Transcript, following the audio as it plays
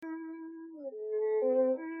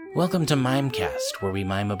Welcome to Mimecast, where we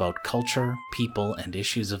mime about culture, people, and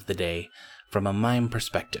issues of the day from a mime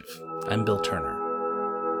perspective. I'm Bill Turner.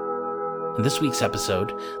 In this week's episode,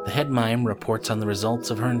 the head mime reports on the results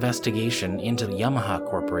of her investigation into the Yamaha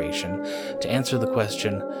Corporation to answer the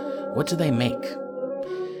question, what do they make?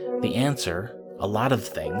 The answer, a lot of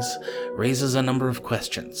things, raises a number of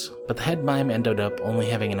questions, but the head mime ended up only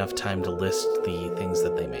having enough time to list the things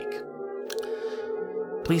that they make.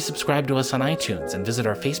 Please subscribe to us on iTunes and visit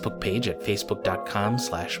our Facebook page at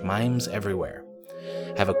facebook.com/mimeseverywhere.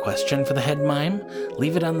 Have a question for the head mime?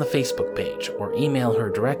 Leave it on the Facebook page or email her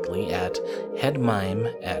directly at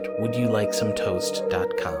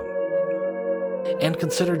headmime@wouldyoulikesametoast.com. And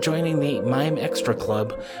consider joining the Mime Extra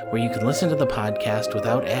Club, where you can listen to the podcast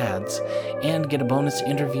without ads and get a bonus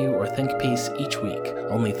interview or think piece each week,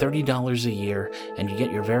 only $30 a year, and you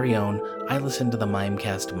get your very own I Listen to the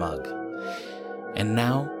Mimecast mug. And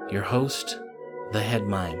now, your host, the head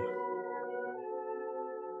mime.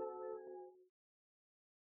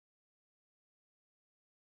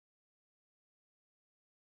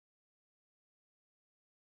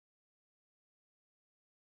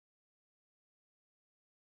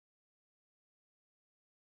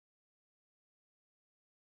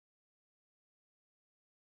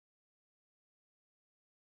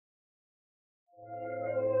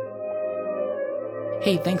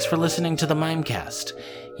 Hey, thanks for listening to the Mimecast.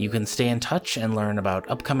 You can stay in touch and learn about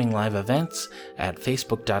upcoming live events at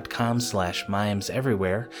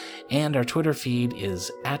facebook.com/mimeseverywhere, and our Twitter feed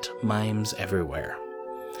is @mimeseverywhere.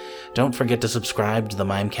 Don't forget to subscribe to the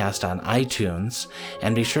Mimecast on iTunes,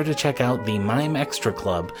 and be sure to check out the Mime Extra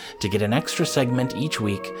Club to get an extra segment each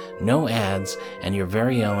week, no ads, and your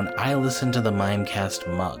very own I Listen to the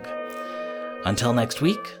Mimecast mug. Until next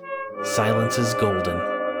week, silence is golden.